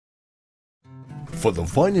For the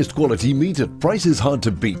finest quality meat at prices hard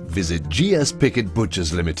to beat, visit GS Pickett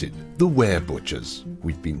Butchers Limited, the Ware Butchers.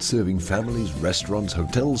 We've been serving families, restaurants,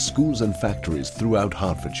 hotels, schools and factories throughout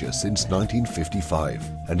Hertfordshire since 1955.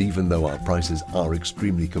 And even though our prices are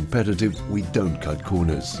extremely competitive, we don't cut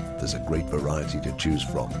corners. There's a great variety to choose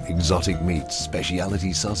from. Exotic meats,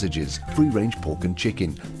 specialty sausages, free-range pork and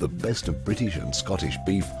chicken, the best of British and Scottish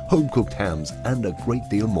beef, home-cooked hams and a great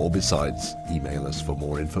deal more besides. Email us for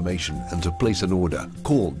more information and to place an order,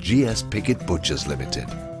 call GS Pickett Butchers Limited.